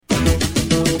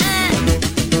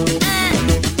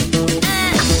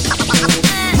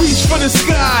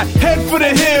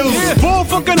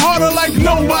harder like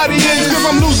nobody is, cause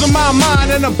I'm losing my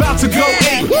mind and about to go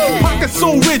ape. Pocket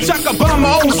so rich I could buy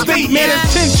my own state, man.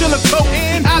 It's chinchilla coat,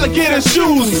 alligator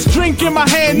shoes, drink in my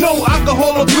hand, no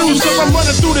alcohol or booze. So I'm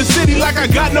running through the city like I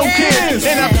got no kids,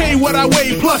 and I pay what I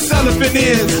weigh plus elephant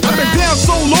ears. I've been down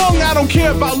so long I don't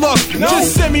care about luck.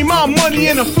 Just send me my money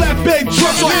in a flatbed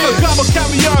truck, so I can gobble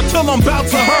caviar till I'm about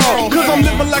to hurl. Cause I'm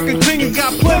living like a king and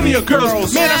got plenty of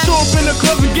girls. Man, I show up in the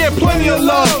clubs and get plenty of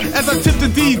love as I tip the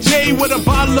DJ with a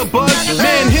bottle of buzz.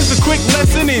 Man, here's a quick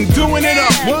lesson in doing it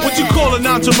up. What you call an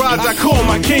entourage, I call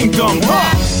my kingdom.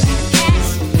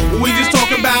 We just talk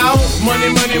about money,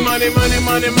 money, money, money,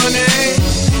 money, money.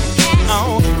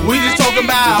 Oh, we just talk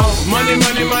about money,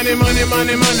 money, money, money,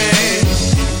 money, money.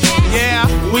 Yeah,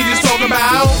 we just talk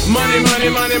about money, money,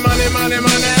 money, money, money,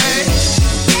 money.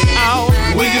 Oh,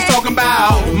 we just talking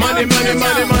about money, money,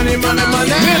 money, money, money, money.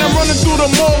 Man, I'm running through the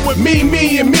mall with me,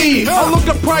 me, and me. I look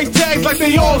at price tags like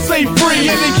they all say free,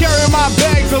 and they carry my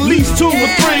bags at least 2 or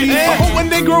 3. I hope when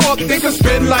they grow up they can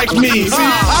spend like me. See,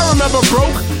 I remember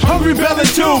broke, hungry belly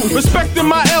too, respecting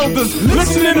my elders,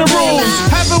 listening to rules,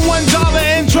 having $1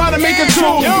 and trying to make it 2.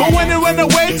 But when it went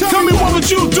away, tell me what would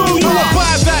you do? You would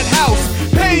buy that house,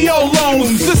 pay your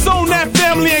loans, disown that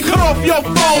family and cut off your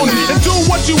phone, and do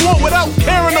what you want without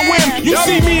caring to win. You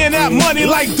see me in that money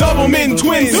like Doublemint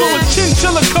twins. So a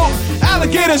chinchilla coat,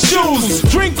 alligator shoes,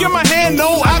 drink in my hand,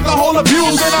 no alcohol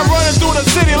abuse, and I'm running through the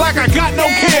city like I got no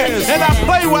cares, and I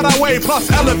play what I weigh plus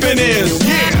elephant ears.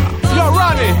 Yeah. Yo,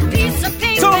 Ronnie,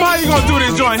 tell them how you gonna do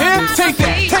this joint here. Take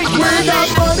that, take we got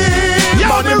money,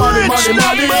 money, money,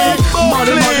 money, money,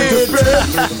 money, money to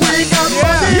spend. We got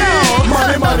money,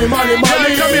 money, money, money, money,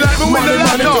 money, money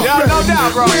to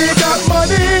spend. We got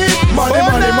money, money,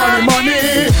 money, money,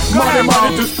 money, money,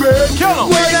 money to spend.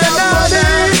 We got money,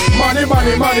 money,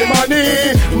 money, money,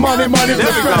 money, money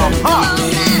to spend.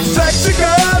 Sexy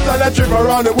girls on a trip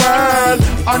around the world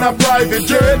on a private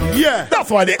jet. Yeah, that's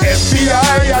why the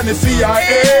FBI and the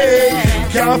CIA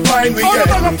can't find we yet.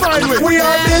 We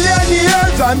are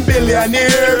millionaires and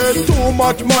billionaires. Too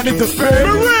much money to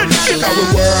spend. Because we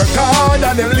work hard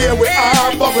and then lay we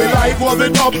are, but we life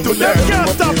wasn't up to them.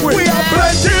 We have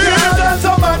plenty and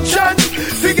some action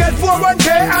to get 401k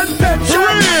and pension.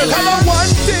 And one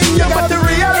thing you got to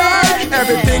realize,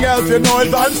 everything else you know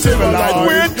is uncivilized.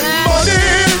 With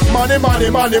money, money, money,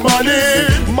 money, money,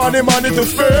 money, money to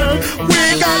spend.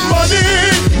 We got money,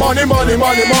 money, money,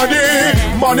 money, money,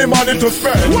 money, money to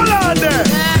spend. What are there?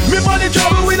 Me money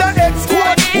travel with an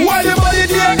escort. While the money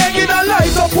there making a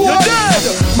light up.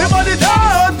 Me money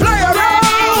don't play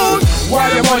around.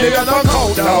 While the money doesn't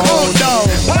count down.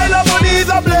 Pile of money is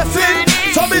a blessing,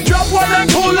 so me drop 1 and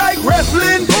 2 like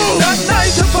wrestling. That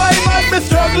 9 to 5 and me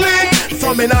struggling,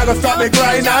 so me not gonna stop me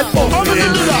grind and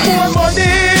hustling. More money,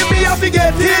 me have to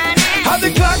get it. As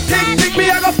the clock tick,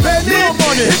 me I go spend it.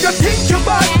 If you think you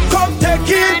bad, come take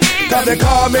it. Cause they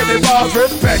call me the boss,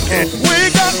 respect it.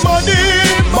 We got money,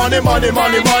 money, money,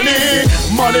 money, money,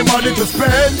 money, money to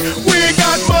spend. We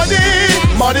got money,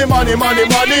 money, money, money,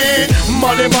 money,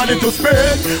 money, money to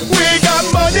spend. We got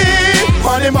money,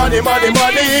 money, money, money,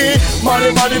 money, money,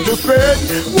 money to spend.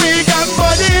 We got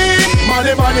money,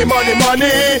 money, money, money,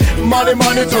 money, money,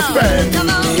 money to spend.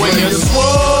 When you're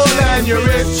swole and you're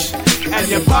rich and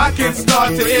your pockets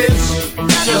start to itch,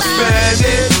 just spend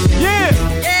it. Yeah.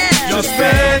 Just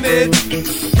spend it.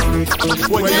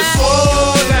 When you're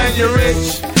swole and you're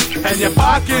rich and your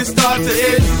pockets start to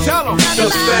itch, tell them,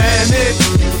 just spend it.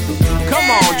 Come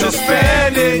on, just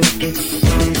spend it.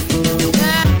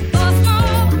 A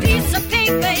small piece of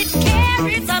paper, it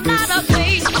carries a lot of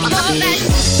weight. All that